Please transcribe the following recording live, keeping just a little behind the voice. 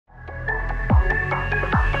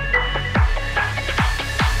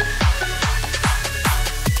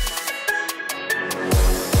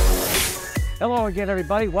Hello again,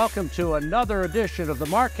 everybody. Welcome to another edition of the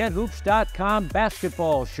MarquetteHoops.com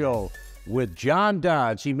basketball show with John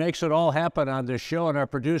Dodds. He makes it all happen on this show, and our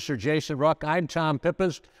producer, Jason Ruck. I'm Tom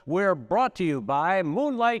Pippas. We're brought to you by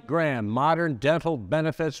Moonlight Graham, Modern Dental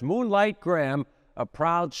Benefits. Moonlight Graham, a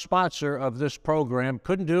proud sponsor of this program.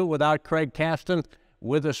 Couldn't do it without Craig Caston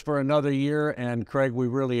with us for another year, and Craig, we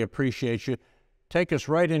really appreciate you. Take us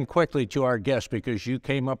right in quickly to our guest because you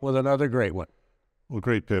came up with another great one. Well,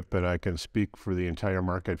 great, Pip, and I can speak for the entire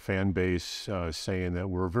Marquette fan base saying that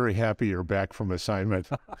we're very happy you're back from assignment.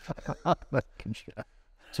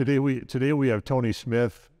 Today we have Tony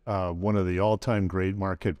Smith, one of the all-time great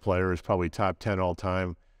Marquette players, probably top 10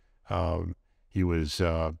 all-time. He was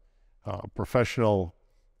a professional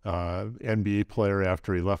NBA player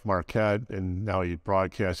after he left Marquette, and now he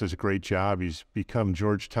broadcasts. Does a great job. He's become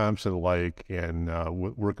George Thompson-like, and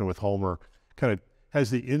working with Homer, kind of has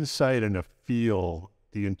the insight and a feel,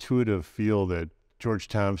 the intuitive feel that George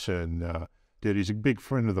Thompson did. He's a big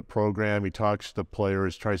friend of the program. He talks to the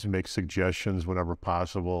players, tries to make suggestions whenever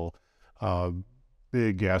possible.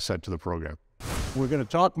 Big asset to the program. We're going to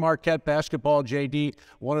talk Marquette basketball, JD.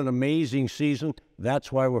 What an amazing season.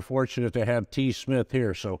 That's why we're fortunate to have T. Smith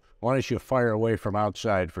here. So why don't you fire away from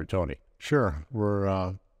outside for Tony? Sure.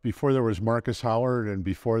 We're before there was Marcus Howard and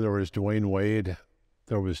before there was Dwayne Wade,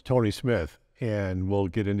 there was Tony Smith. And we'll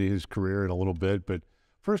get into his career in a little bit. But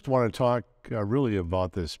first, I want to talk really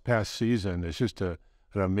about this past season. It's just an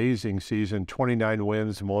amazing season, 29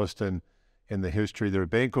 wins, most in the history. Their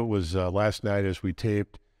banquet was last night as we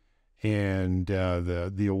taped. And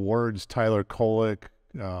the awards, Tyler Kolek,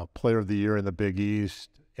 Player of the Year in the Big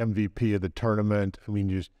East, MVP of the tournament. I mean,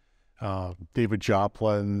 just David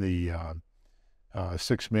Joplin, the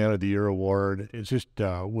Sixth Man of the Year award. It just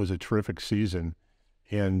was a terrific season.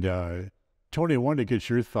 And Tony, I wanted to get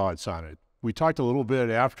your thoughts on it. We talked a little bit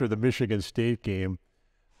after the Michigan State game,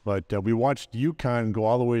 but we watched UConn go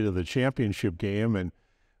all the way to the championship game. And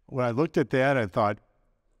when I looked at that, I thought,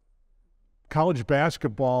 college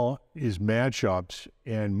basketball is matchups,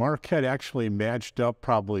 and Marquette actually matched up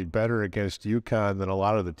probably better against UConn than a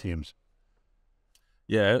lot of the teams.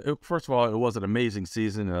 Yeah, first of all, it was an amazing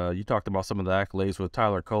season. You talked about some of the accolades with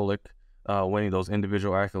Tyler Kolek winning those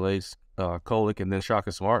individual accolades, Kolek and then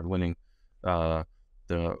Shaka Smart winning the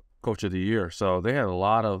Coach of the Year. So they had a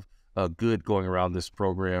lot of good going around this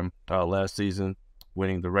program last season,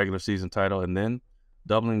 winning the regular season title and then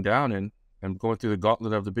doubling down and going through the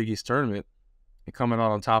gauntlet of the Big East tournament and coming out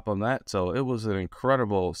on top on that. So it was an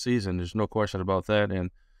incredible season. There's no question about that. And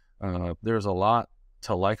there's a lot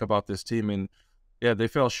to like about this team. And yeah, they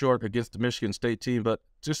fell short against the Michigan State team, but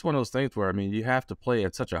just one of those things where, I mean, you have to play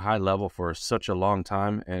at such a high level for such a long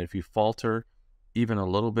time. And if you falter even a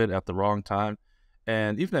little bit at the wrong time,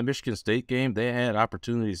 and even that Michigan State game, they had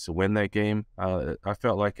opportunities to win that game. I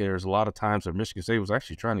felt like there's a lot of times where Michigan State was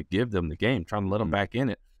actually trying to give them the game, trying to let them back in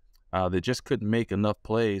it. They just couldn't make enough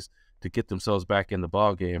plays to get themselves back in the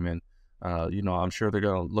ball game. And, I'm sure they're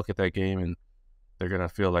going to look at that game and they're going to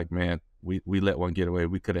feel like, man, we let one get away.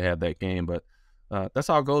 We could have had that game. But that's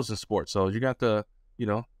how it goes in sports. So you got to,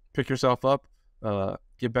 pick yourself up,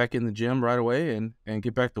 get back in the gym right away and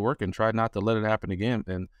get back to work and try not to let it happen again.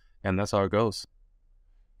 And that's how it goes.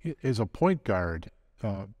 As a point guard,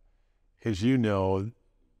 as you know,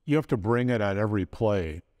 you have to bring it on every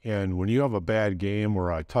play. And when you have a bad game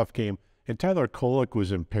or a tough game, and Tyler Kolek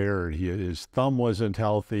was impaired, his thumb wasn't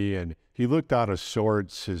healthy, and he looked out of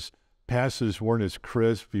sorts. His passes weren't as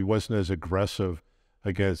crisp. He wasn't as aggressive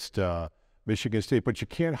against Michigan State. But you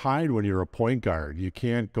can't hide when you're a point guard. You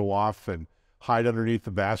can't go off and hide underneath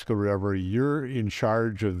the basket or whatever. You're in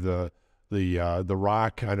charge of the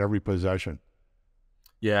rock on every possession.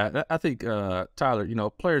 Yeah, I think, Tyler,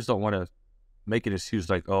 players don't want to make an excuse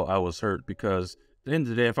like, oh, I was hurt, because at the end of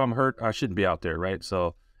the day, if I'm hurt, I shouldn't be out there, right?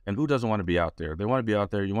 So, and who doesn't want to be out there? They want to be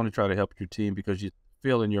out there. You want to try to help your team because you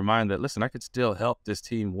feel in your mind that, listen, I could still help this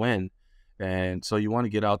team win. And so you want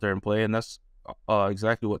to get out there and play, and that's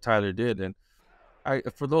exactly what Tyler did. And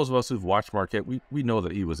for those of us who've watched Marquette, we know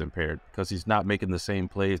that he was impaired because he's not making the same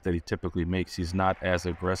plays that he typically makes. He's not as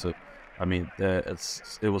aggressive. I mean,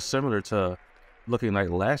 it was similar to looking like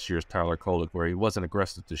last year's Tyler Kolek, where he wasn't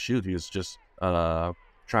aggressive to shoot. He was just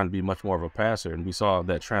trying to be much more of a passer. And we saw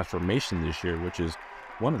that transformation this year, which is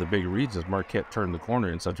one of the big reasons Marquette turned the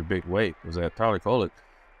corner in such a big way, was that Tyler Kolek,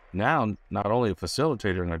 now not only a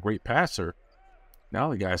facilitator and a great passer, now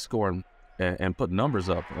the guy's scoring and putting numbers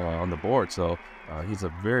up on the board. So he's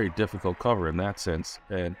a very difficult cover in that sense.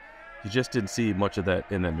 And you just didn't see much of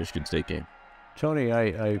that in that Michigan State game. Tony,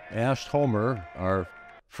 I asked Homer, our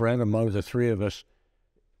friend among the three of us,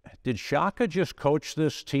 did Shaka just coach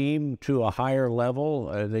this team to a higher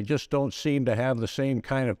level? They just don't seem to have the same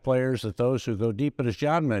kind of players as those who go deep. But as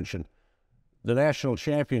John mentioned, the national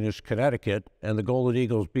champion is Connecticut, and the Golden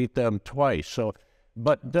Eagles beat them twice. So,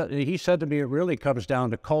 but he said to me, it really comes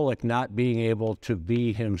down to Kolek not being able to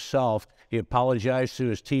be himself. He apologized to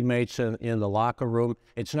his teammates in the locker room.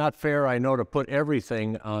 It's not fair, I know, to put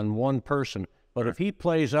everything on one person, but if he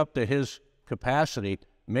plays up to his capacity,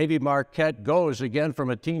 maybe Marquette goes again from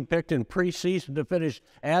a team picked in preseason to finish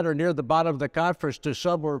at or near the bottom of the conference to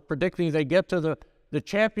some we're predicting they get to the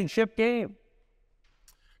championship game.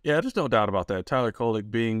 Yeah, there's no doubt about that. Tyler Kolek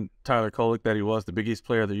being Tyler Kolek that he was, the Big East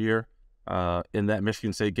Player of the Year in that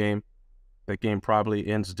Michigan State game. That game probably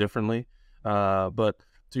ends differently. But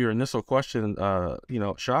to your initial question,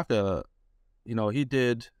 Shaka, he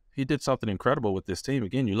did something incredible with this team.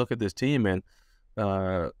 Again, you look at this team and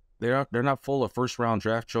they're not full of first round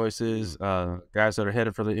draft choices, guys that are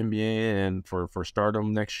headed for the NBA and for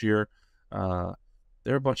stardom next year.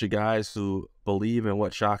 They're a bunch of guys who believe in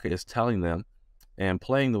what Shaka is telling them and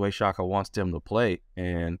playing the way Shaka wants them to play.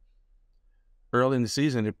 And early in the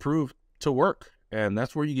season, it proved to work. And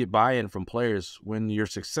that's where you get buy-in from players. When you're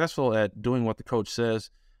successful at doing what the coach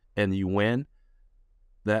says and you win,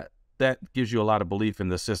 that gives you a lot of belief in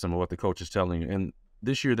the system of what the coach is telling you. And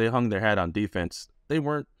this year they hung their hat on defense. They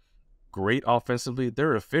weren't great offensively.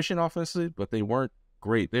 They're efficient offensively, but they weren't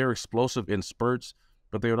great. They were explosive in spurts,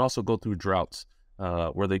 but they would also go through droughts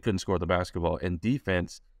where they couldn't score the basketball. And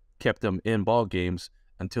defense kept them in ball games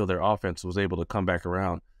until their offense was able to come back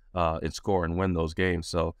around and score and win those games.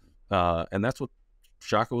 So, and that's what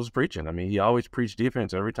Shaka was preaching. I mean, he always preached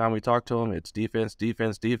defense. Every time we talked to him, it's defense,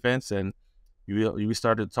 defense, defense. And we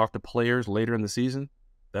started to talk to players later in the season.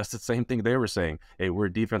 That's the same thing they were saying. Hey, we're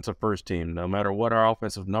a defensive first team. No matter what our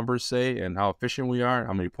offensive numbers say and how efficient we are,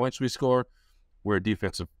 how many points we score, we're a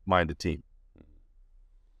defensive-minded team.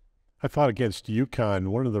 I thought against UConn,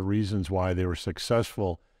 one of the reasons why they were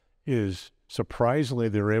successful is surprisingly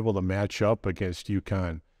they were able to match up against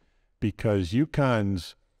UConn, because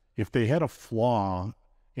UConn's, if they had a flaw,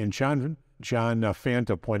 and John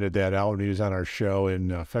Fanta pointed that out when he was on our show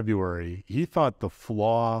in February, he thought the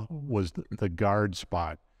flaw was the guard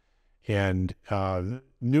spot. And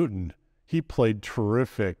Newton, he played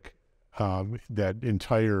terrific that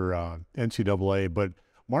entire NCAA, but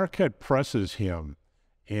Marquette presses him.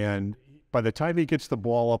 And by the time he gets the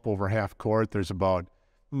ball up over half court, there's about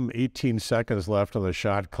 18 seconds left on the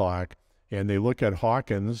shot clock. And they look at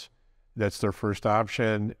Hawkins. That's their first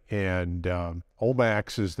option. And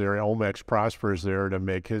Omax is there. Omax Prosper is there to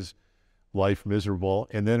make his life miserable.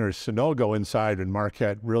 And then there's Sanogo inside, and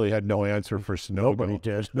Marquette really had no answer for Sanogo. Nobody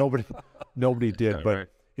did. Nobody did. Yeah, but right.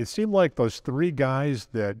 It seemed like those three guys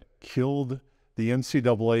that killed the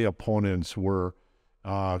NCAA opponents were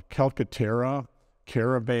Calcaterra,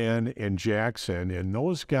 Caravan, and Jackson. And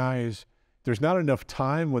those guys, there's not enough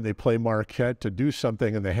time when they play Marquette to do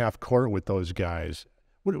something in the half court with those guys.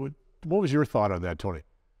 What was your thought on that, Tony?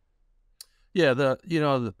 Yeah, the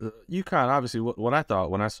UConn, obviously, what I thought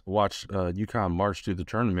when I watched UConn march through the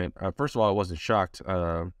tournament, first of all, I wasn't shocked.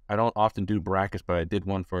 I don't often do brackets, but I did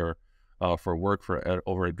one for work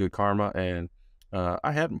over at Good Karma, and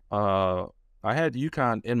I had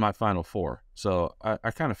UConn in my Final Four. So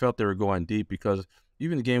I kind of felt they were going deep, because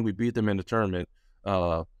even the game we beat them in the tournament,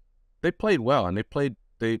 they played well, and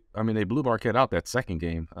they blew Marquette out that second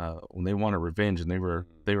game when they wanted revenge, and they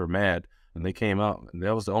were mad, and they came out, and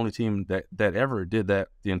that was the only team that ever did that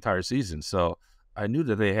the entire season. So I knew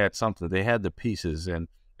that they had something. They had the pieces, and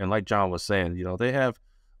like John was saying, they have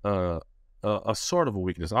a sort of a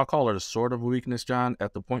weakness. I'll call it a sort of a weakness, John,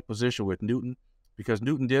 at the point position with Newton, because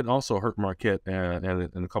Newton did also hurt Marquette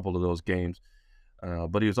in a couple of those games,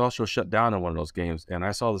 but he was also shut down in one of those games. And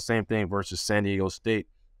I saw the same thing versus San Diego State.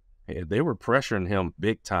 They were pressuring him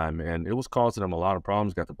big time, and it was causing him a lot of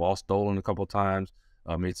problems. Got the ball stolen a couple of times,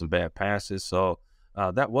 made some bad passes. So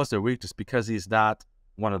that was their weakness, because he's not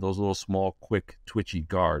one of those little small, quick, twitchy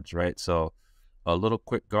guards, right? So a little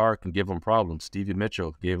quick guard can give him problems. Stevie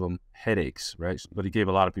Mitchell gave him headaches, right? But he gave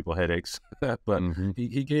a lot of people headaches. But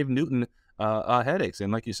he gave Newton headaches.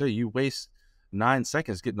 And like you say, you waste 9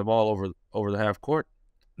 seconds getting the ball over the half court.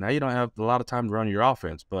 Now you don't have a lot of time to run your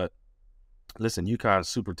offense. But listen, UConn's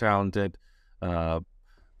super talented, but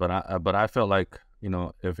I felt like,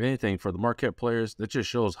 if anything, for the Marquette players, that just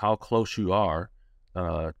shows how close you are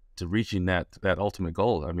to reaching that ultimate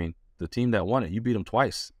goal. I mean, the team that won it, you beat them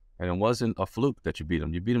twice, and it wasn't a fluke that you beat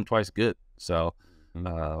them. You beat them twice good. So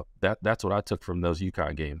that's what I took from those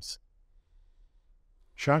UConn games.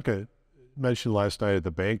 Shaka mentioned last night at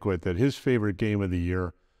the banquet that his favorite game of the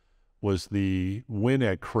year was the win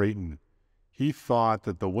at Creighton. He thought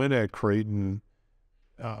that the win at Creighton,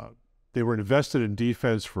 they were invested in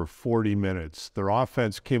defense for 40 minutes. Their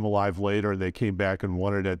offense came alive later, and they came back and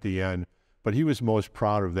won it at the end. But he was most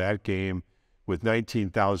proud of that game with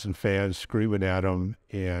 19,000 fans screaming at him.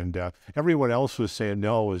 And everyone else was saying,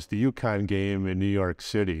 no, it was the UConn game in New York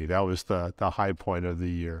City. That was the high point of the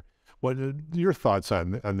year. What are your thoughts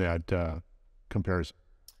on that comparison?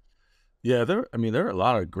 Yeah, there are a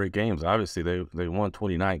lot of great games. Obviously, they won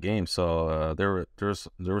 29 games, so there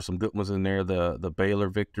were some good ones in there. The Baylor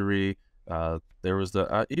victory. There was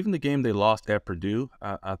even the game they lost at Purdue.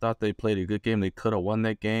 I thought they played a good game. They could have won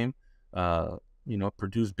that game.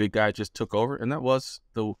 Purdue's big guy just took over, and that was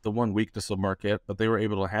the one weakness of Marquette. But they were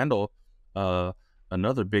able to handle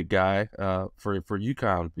another big guy for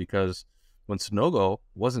UConn, because when Sanogo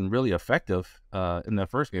wasn't really effective in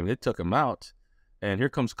that first game, they took him out. And here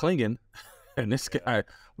comes Klingon, and this guy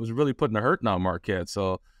was really putting a hurting on Marquette.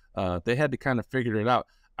 So they had to kind of figure it out.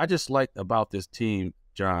 I just liked about this team,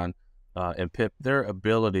 John and Pip, their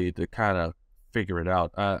ability to kind of figure it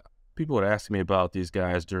out. People would ask me about these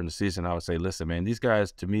guys during the season. I would say, listen, man, these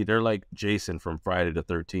guys, to me, they're like Jason from Friday the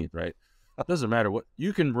 13th, right? It doesn't matter what.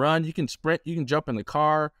 You can run, you can sprint, you can jump in the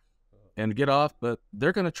car and get off, but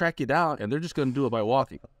they're going to track you down, and they're just going to do it by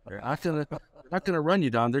walking. They're not going to run you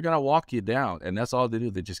down. They're going to walk you down, and that's all they do.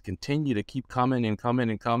 They just continue to keep coming and coming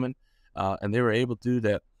and coming, and they were able to do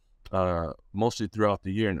that mostly throughout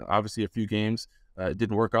the year. And obviously, a few games it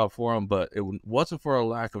didn't work out for them, but it wasn't for a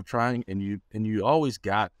lack of trying. And you always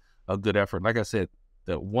got a good effort. Like I said,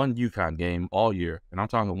 that one UConn game all year, and I'm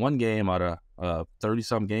talking one game out of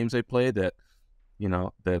 30-some games they played that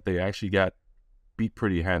they actually got beat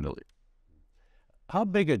pretty handily. How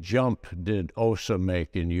big a jump did Osa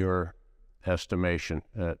make in your estimation?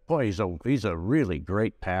 Boy, he's a really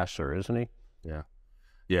great passer, isn't he?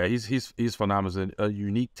 Yeah, he's phenomenal. He's a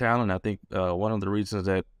unique talent. I think one of the reasons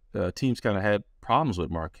that teams kind of had problems with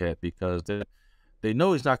Marquette, because they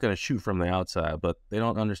know he's not going to shoot from the outside, but they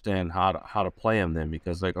don't understand how to play him then,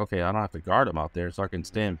 because like, okay, I don't have to guard him out there, so I can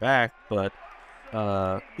stand back, but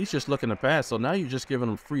he's just looking to pass. So now you're just giving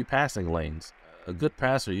him free passing lanes. A good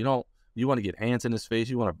passer, you want to get hands in his face,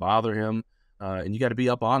 you want to bother him, and you got to be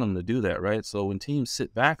up on him to do that, right? So when teams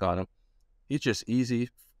sit back on him, he's just easy,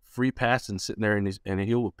 free passing, sitting there, and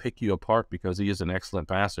he will pick you apart because he is an excellent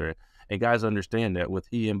passer. And guys understand that with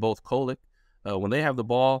he and both Kolek, when they have the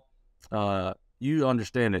ball, you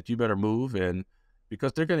understand that you better move, and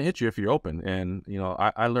because they're going to hit you if you're open. And,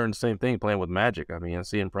 I learned the same thing playing with Magic. I mean, I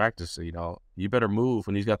see in practice, you better move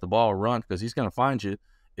when he's got the ball, run, because he's going to find you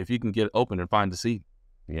if you can get open and find the seat.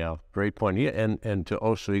 Yeah, great point. And to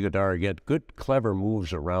Osa Ighodaro, again, good, clever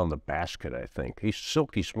moves around the basket, I think. He's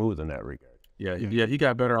silky smooth in that regard. Yeah, he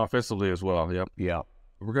got better offensively as well. Yep. Yeah.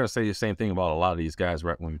 We're going to say the same thing about a lot of these guys,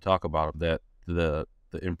 right, when we talk about them, that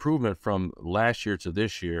the improvement from last year to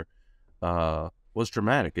this year was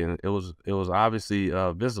dramatic, and it was obviously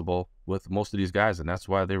visible with most of these guys, and that's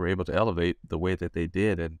why they were able to elevate the way that they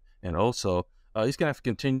did. And also, he's going to have to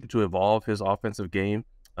continue to evolve his offensive game,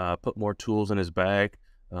 put more tools in his bag.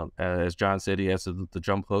 As John said, he has the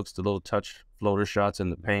jump hooks, the little touch floater shots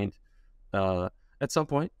in the paint. At some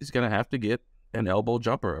point, he's going to have to get an elbow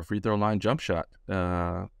jumper, a free throw line jump shot.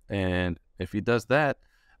 And if he does that,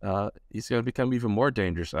 he's going to become even more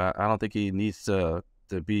dangerous. I don't think he needs to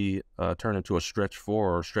be turned into a stretch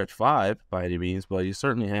 4 or stretch 5 by any means, but he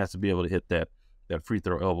certainly has to be able to hit that free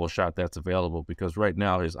throw elbow shot that's available, because right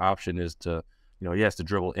now his option is to, he has to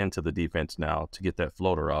dribble into the defense now to get that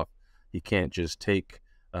floater off. He can't just take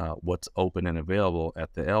what's open and available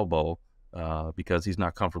at the elbow because he's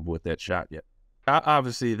not comfortable with that shot yet.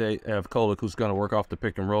 Obviously, they have Kolek, who's going to work off the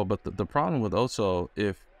pick and roll, but the problem with Oso,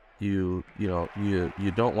 if you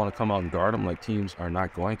don't want to come out and guard him like teams are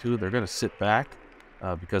not going to, they're going to sit back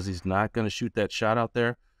because he's not going to shoot that shot out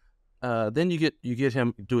there. Then you get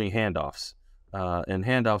him doing handoffs, and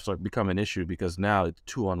handoffs are become an issue because now it's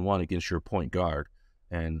 2-on-1 against your point guard,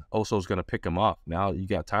 and Oso's going to pick him off. Now you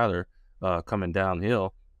got Tyler coming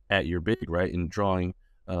downhill at your big, right, and drawing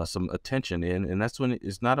some attention in, and that's when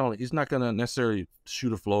he's not going to necessarily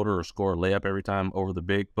shoot a floater or score a layup every time over the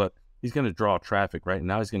big, but he's going to draw traffic, right? And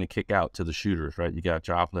now he's going to kick out to the shooters, right? You got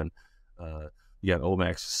Joplin, you got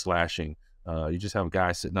Omax slashing. You just have a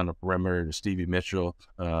guy sitting on the perimeter, Stevie Mitchell.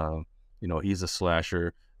 He's a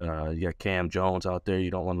slasher. You got Cam Jones out there.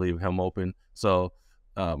 You don't want to leave him open. So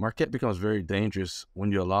Marquette becomes very dangerous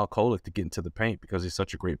when you allow Kolek to get into the paint because he's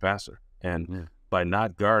such a great passer. And by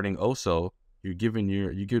not guarding Oso, you're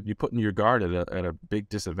putting your guard at a big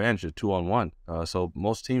disadvantage at 2-on-1. So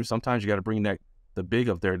most teams, sometimes you got to bring the big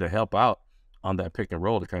up there to help out on that pick and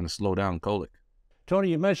roll to kind of slow down Kolek. Tony,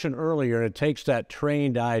 you mentioned earlier it takes that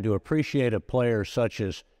trained eye to appreciate a player such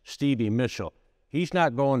as Stevie Mitchell. He's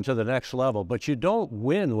not going to the next level, but you don't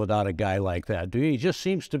win without a guy like that, do you? He just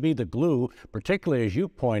seems to be the glue, particularly as you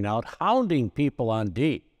point out, hounding people on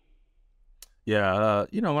D. Yeah,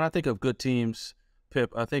 when I think of good teams,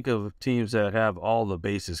 Pip, I think of teams that have all the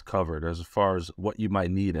bases covered as far as what you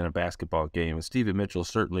might need in a basketball game. And Stevie Mitchell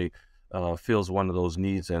certainly fills one of those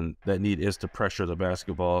needs, and that need is to pressure the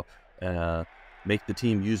basketball, make the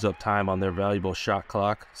team use up time on their valuable shot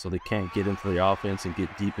clock so they can't get into the offense and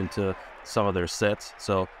get deep into some of their sets.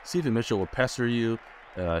 So Stevie Mitchell will pester you.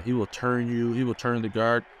 He will turn you. He will turn the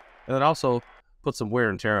guard. And then also put some wear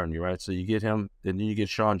and tear on you, right? So you get him, and then you get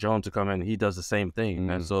Sean Jones to come in, and he does the same thing.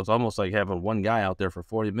 And so it's almost like having one guy out there for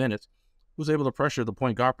 40 minutes who's able to pressure the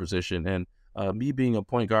point guard position. And me being a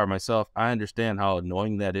point guard myself, I understand how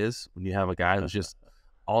annoying that is when you have a guy who's just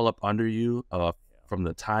all up under you from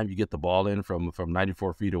the time you get the ball in from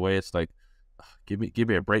 94 feet away. It's like, give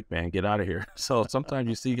me a break, man. Get out of here. So sometimes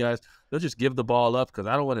you see guys, they'll just give the ball up because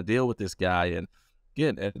I don't want to deal with this guy. And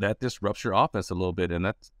again, that disrupts your offense a little bit.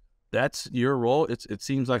 And that's your role. It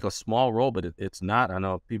seems like a small role, but it's not. I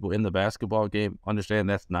know people in the basketball game understand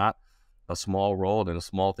that's not a small role and a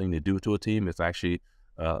small thing to do to a team. It's actually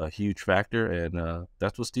a huge factor, and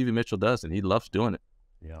that's what Stevie Mitchell does, and he loves doing it.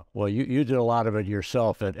 Yeah. Well, you did a lot of it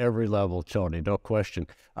yourself at every level, Tony, no question.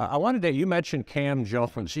 I wanted to, you mentioned Cam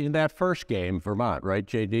Jones in that first game, Vermont, right,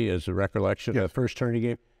 JD, as a recollection, the first tourney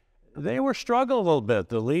game. They were struggling a little bit.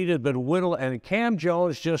 The lead had been whittled, and Cam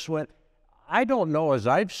Jones just went, I don't know, as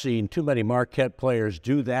I've seen too many Marquette players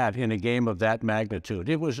do that in a game of that magnitude.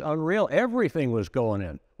 It was unreal. Everything was going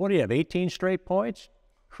in. What do you have, 18 straight points?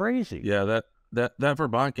 Crazy. Yeah, that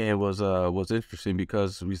Vermont game was interesting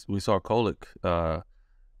because we saw Kolek.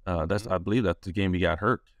 I believe that's the game he got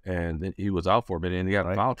hurt, and he was out for a minute, and he got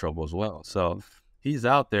in foul trouble as well. So he's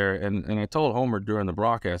out there, and I told Homer during the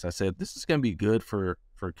broadcast, I said, this is going to be good for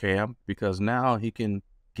Cam because now he can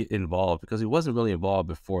get involved because he wasn't really involved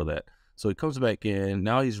before that. So he comes back in.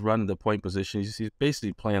 Now he's running the point position. He's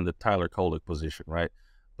basically playing the Tyler Kolek position, right?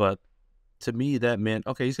 But to me, that meant,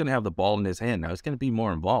 okay, he's going to have the ball in his hand now. He's going to be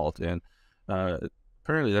more involved. And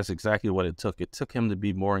apparently that's exactly what it took. It took him to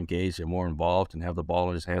be more engaged and more involved and have the ball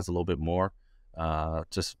in his hands a little bit more.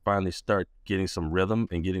 Just finally start getting some rhythm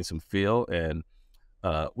and getting some feel. And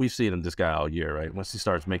we've seen this guy all year, right? Once he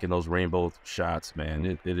starts making those rainbow shots,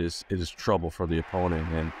 man, it is trouble for the opponent.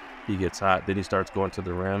 And he gets hot, then he starts going to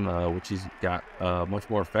the rim, which he's got much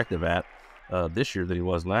more effective at this year than he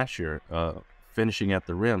was last year, finishing at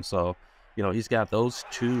the rim. So, he's got those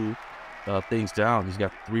two things down. He's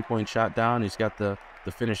got the three-point shot down. He's got the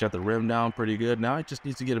finish at the rim down pretty good. Now he just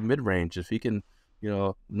needs to get a mid-range. If he can,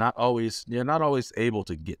 not always able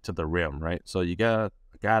to get to the rim, right? So you gotta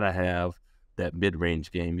have that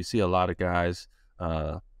mid-range game. You see a lot of guys.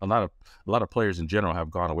 A lot of players in general have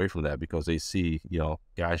gone away from that because they see,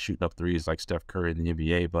 guys shooting up threes like Steph Curry in the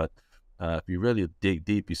NBA. But if you really dig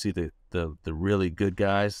deep, you see the really good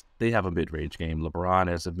guys, they have a mid-range game. LeBron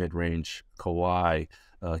has a mid-range, Kawhi,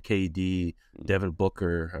 KD, Devin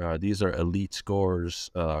Booker. These are elite scorers,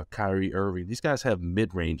 Kyrie Irving. These guys have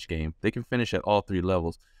mid-range game. They can finish at all three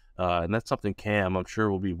levels. And that's something Cam, I'm sure,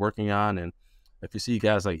 will be working on. And if you see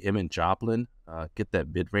guys like Emmett Joplin get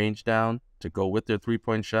that mid-range down to go with their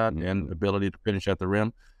three-point shot and ability to finish at the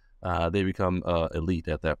rim, they become elite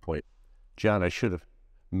at that point. John, I should have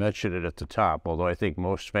mentioned it at the top, although I think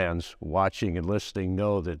most fans watching and listening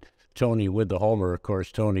know that Tony with the Homer, of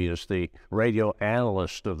course, Tony is the radio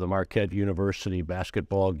analyst of the Marquette University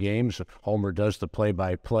basketball games. Homer does the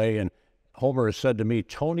play-by-play, and Homer has said to me,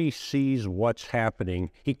 Tony sees what's happening.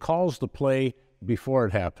 He calls the play before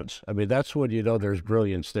it happens. I mean, that's when you know there's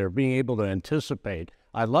brilliance there, being able to anticipate.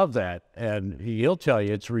 I love that, and he'll tell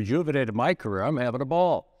you it's rejuvenated my career. I'm having a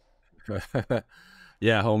ball.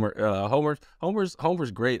 Yeah, Homer.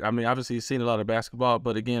 Homer's great. I mean, obviously he's seen a lot of basketball,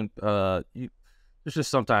 but again, there's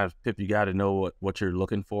just sometimes, Pip, you got to know what you're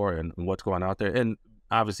looking for and what's going out there. And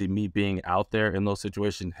obviously, me being out there in those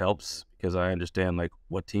situations helps because I understand like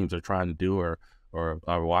what teams are trying to do, or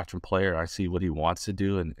I watch him play, or I see what he wants to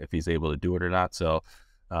do, and if he's able to do it or not. So.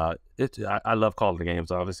 I love calling the games.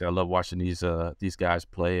 Obviously, I love watching these guys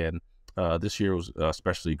play, and this year was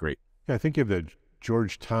especially great. Yeah, I think you have the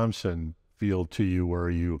George Thompson feel to you, where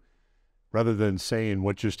you, rather than saying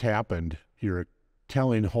what just happened, you're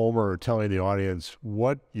telling Homer or telling the audience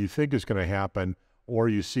what you think is going to happen, or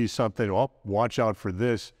you see something. Oh, watch out for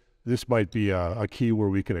this. This might be a key where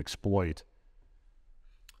we can exploit.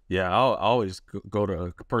 Yeah, I'll always go to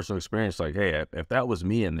a personal experience like, hey, if that was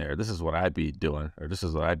me in there, this is what I'd be doing, or this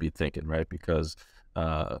is what I'd be thinking, right? Because,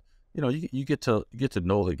 uh, you get to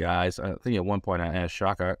know the guys. I think at one point I asked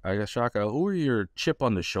Shaka, I asked Shaka, who are your chip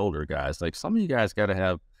on the shoulder guys? Like some of you guys got to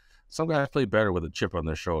have, some guys play better with a chip on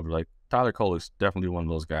their shoulder. Like Tyler Kolik's definitely one of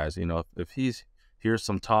those guys. If he's hears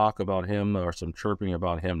some talk about him or some chirping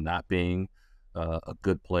about him not being a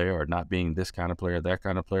good player or not being this kind of player, that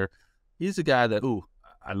kind of player, he's a guy that, ooh,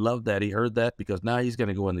 I love that he heard that because now he's going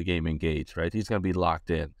to go in the game engaged, right? He's going to be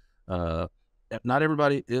locked in. Not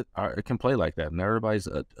everybody can play like that. Not everybody's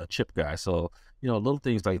a chip guy. So, little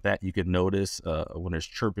things like that you can notice when there's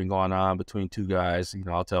chirping going on between two guys.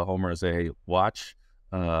 I'll tell Homer, I say, hey, watch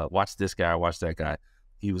this guy, watch that guy.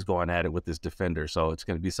 He was going at it with this defender. So it's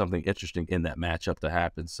going to be something interesting in that matchup to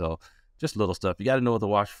happen. So just little stuff. You got to know what to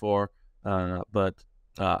watch for. But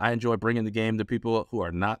I enjoy bringing the game to people who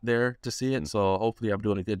are not there to see it. So hopefully I'm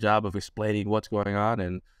doing a good job of explaining what's going on.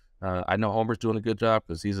 And I know Homer's doing a good job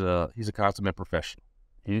because he's a consummate professional.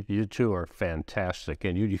 You two are fantastic,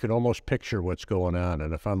 and you can almost picture what's going on.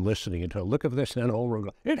 And if I'm listening and look at this, and Homer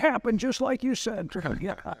go, it happened just like you said.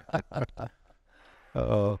 Yeah.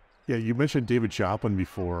 Yeah, you mentioned David Joplin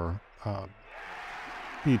before.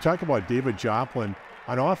 You talk about David Joplin.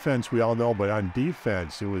 On offense, we all know, but on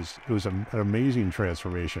defense, it was an amazing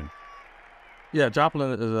transformation. Yeah,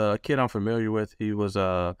 Joplin is a kid I'm familiar with. He was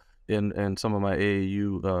in some of my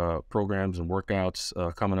AAU programs and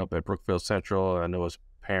workouts coming up at Brookfield Central. I know his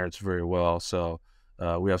parents very well, so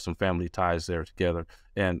we have some family ties there together.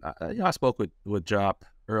 And I spoke with Jop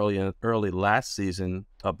early last season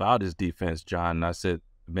about his defense, John. And I said,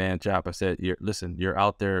 man, Jop, I said, you're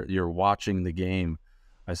out there, you're watching the game.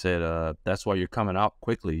 I said, that's why you're coming out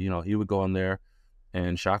quickly. He would go in there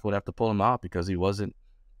and Shaka would have to pull him out because he wasn't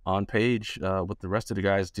on page with the rest of the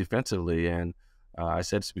guys defensively. And I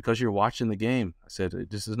said, it's because you're watching the game. I said,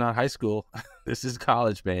 this is not high school. This is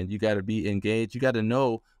college, man. You got to be engaged. You got to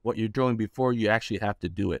know what you're doing before you actually have to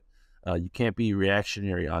do it. You can't be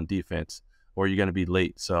reactionary on defense or you're going to be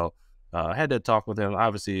late. So I had to talk with him.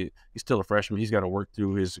 Obviously, he's still a freshman. He's got to work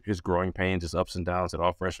through his growing pains, his ups and downs that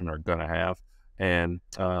all freshmen are going to have. And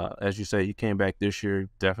as you say, he came back this year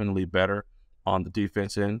definitely better on the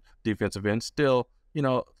defensive end. Still,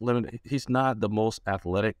 limited. He's not the most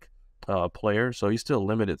athletic player, so he's still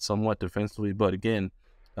limited somewhat defensively. But again,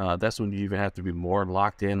 that's when you even have to be more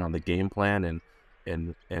locked in on the game plan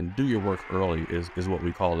and do your work early is what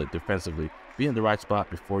we call it defensively. Be in the right spot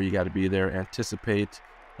before you got to be there. Anticipate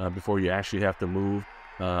before you actually have to move.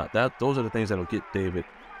 Those are the things that will get David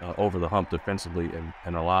over the hump defensively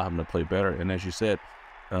and allow him to play better. And as you said,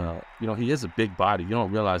 he is a big body. You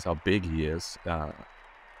don't realize how big he is.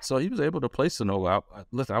 So he was able to play Sanogo.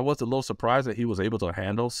 Listen, I was a little surprised that he was able to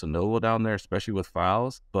handle Sanogo down there, especially with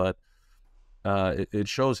fouls. But it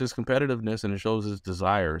shows his competitiveness and it shows his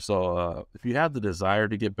desire. So if you have the desire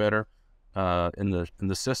to get better in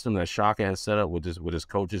the system that Shaka has set up with his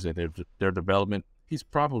coaches and their development, he's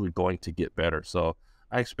probably going to get better. So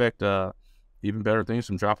I expect even better things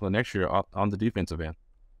from Joplin next year on the defensive end.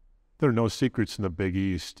 There are no secrets in the Big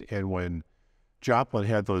East, and when Joplin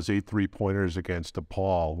had those 8 3-pointers against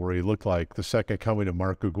DePaul, where he looked like the second coming of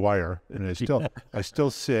Mark Aguirre, and I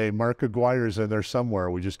still say Mark Aguirre's in there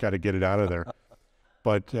somewhere. We just got to get it out of there.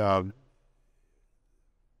 But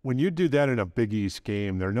when you do that in a Big East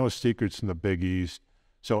game, there are no secrets in the Big East.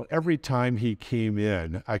 So every time he came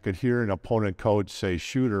in, I could hear an opponent coach say,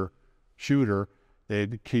 shooter.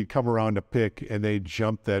 He'd come around to pick, and they'd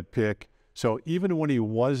jump that pick. So even when he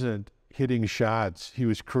wasn't hitting shots, he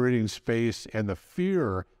was creating space, and the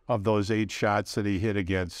fear of those 8 shots that he hit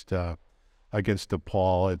against DePaul,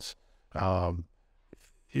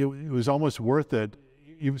 it was almost worth it.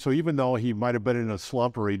 So even though he might have been in a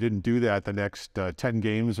slump or he didn't do that the next 10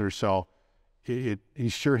 games or so, he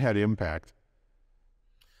sure had impact.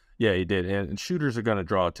 Yeah, he did. And shooters are going to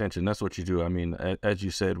draw attention. That's what you do. I mean, as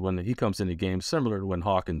you said, when he comes in the game, similar to when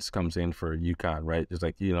Hawkins comes in for UConn, right? It's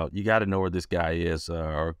like, you got to know where this guy is,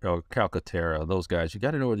 or Calcaterra, those guys. You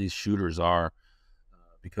got to know where these shooters are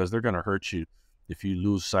because they're going to hurt you if you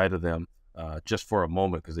lose sight of them just for a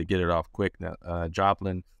moment because they get it off quick. Now,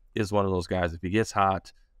 Joplin is one of those guys. If he gets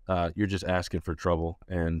hot, you're just asking for trouble.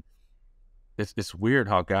 And it's weird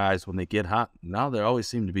how guys, when they get hot, now they always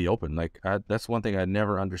seem to be open. Like, that's one thing I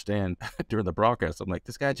never understand during the broadcast. I'm like,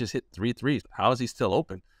 this guy just hit 3 threes. How is he still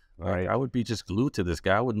open? Right. I would be just glued to this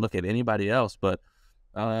guy. I wouldn't look at anybody else. But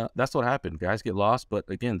that's what happened. Guys get lost. But,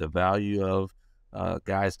 again, the value of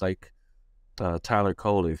guys like Tyler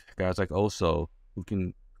Kolik, guys like Oso, who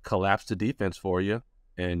can collapse the defense for you.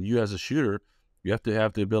 And you as a shooter, you have to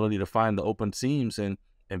have the ability to find the open seams and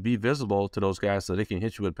and be visible to those guys so they can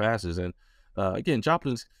hit you with passes. And again,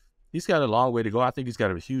 Joplin's, he's got a long way to go. I think he's got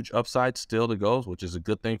a huge upside still to go, which is a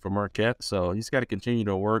good thing for Marquette. So he's got to continue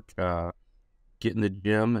to work, get in the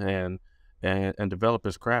gym and develop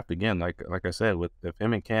his craft again. Like I said, if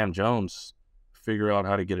him and Cam Jones figure out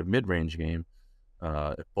how to get a mid-range game,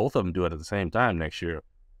 if both of them do it at the same time next year,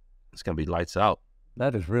 it's going to be lights out.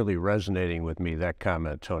 That is really resonating with me, that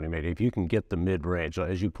comment Tony made. If you can get the mid-range,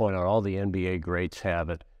 as you point out, all the NBA greats have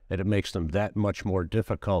it, and it makes them that much more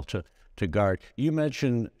difficult to guard. You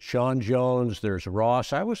mentioned Sean Jones, there's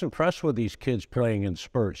Ross. I was impressed with these kids playing in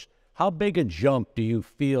spurts. How big a jump do you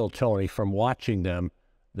feel, Tony, from watching them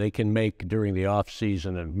they can make during the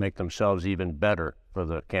offseason and make themselves even better for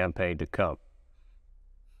the campaign to come?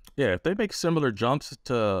 Yeah, if they make similar jumps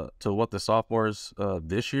to what the sophomores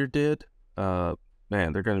this year did,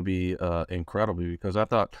 man, they're going to be incredible, because I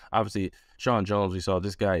thought, obviously, Sean Jones, we saw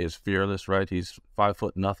this guy is fearless, right? He's 5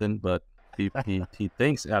 foot nothing, but he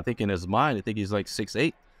thinks, I think in his mind, I think he's like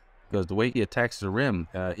 6'8", because the way he attacks the rim,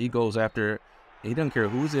 he goes after, he doesn't care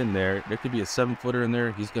who's in there. There could be a 7-footer in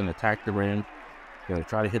there. He's going to attack the rim. He's going to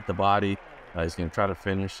try to hit the body. He's going to try to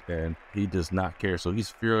finish, and he does not care. So he's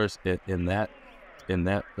fearless in that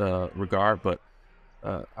regard. But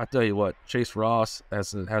I tell you what, Chase Ross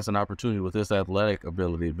has an opportunity with his athletic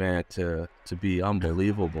ability, man, to be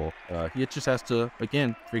unbelievable. He just has to,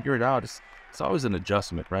 again, figure it out. It's always an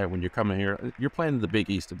adjustment, right? When you're coming here, you're playing in the Big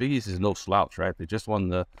East. The Big East is no slouch, right? They just won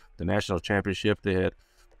the national championship. They had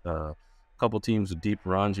a couple teams with deep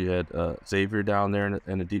runs. You had Xavier down there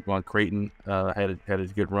in a deep run. Creighton had a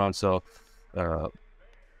good run. So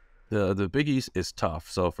the Big East is tough.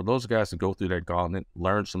 So for those guys to go through that gauntlet,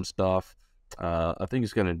 learn some stuff, I think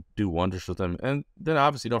it's going to do wonders for them. And then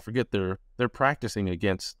obviously don't forget they're practicing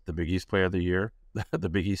against the Big East Player of the Year, the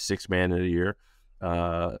Big East Sixth Man of the Year.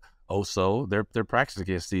 Also, they're practicing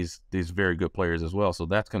against these very good players as well. So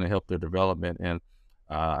that's going to help their development. And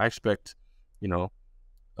I expect,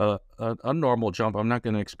 a normal jump. I'm not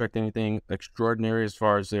going to expect anything extraordinary as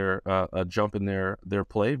far as their a jump in their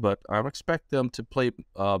play, but I expect them to play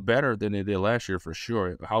better than they did last year for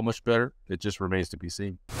sure. How much better? It just remains to be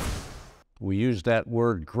seen. We use that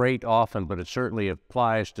word great often, but it certainly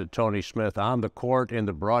applies to Tony Smith on the court, in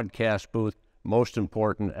the broadcast booth, most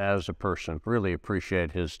important as a person. Really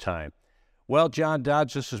appreciate his time. Well, John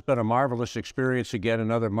Dodds, this has been a marvelous experience again.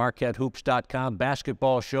 Another MarquetteHoops.com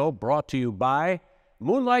basketball show brought to you by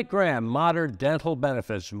Moonlight Graham, Modern Dental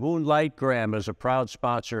Benefits. Moonlight Graham is a proud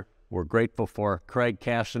sponsor. We're grateful for Craig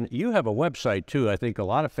Caston. You have a website, too, I think a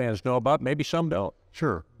lot of fans know about. Maybe some don't.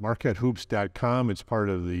 Sure. MarquetteHoops.com. It's part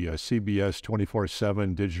of the CBS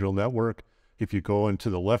 24/7 digital network. If you go into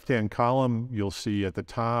the left-hand column, you'll see at the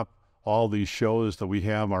top all these shows that we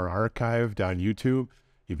have are archived on YouTube.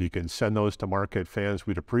 If you can send those to Marquette fans,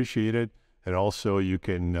 we'd appreciate it. And also you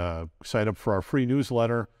can sign up for our free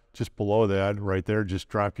newsletter. Just below that, right there, just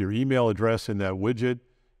drop your email address in that widget.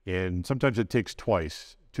 And sometimes it takes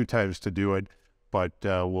two times to do it. But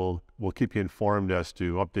we'll keep you informed as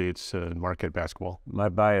to updates in Marquette basketball. My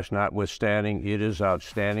bias notwithstanding, it is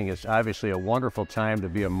outstanding. It's obviously a wonderful time to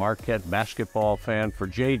be a Marquette basketball fan. For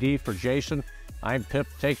JD, for Jason, I'm Pip.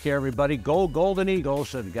 Take care, everybody. Go Golden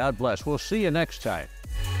Eagles, and God bless. We'll see you next time.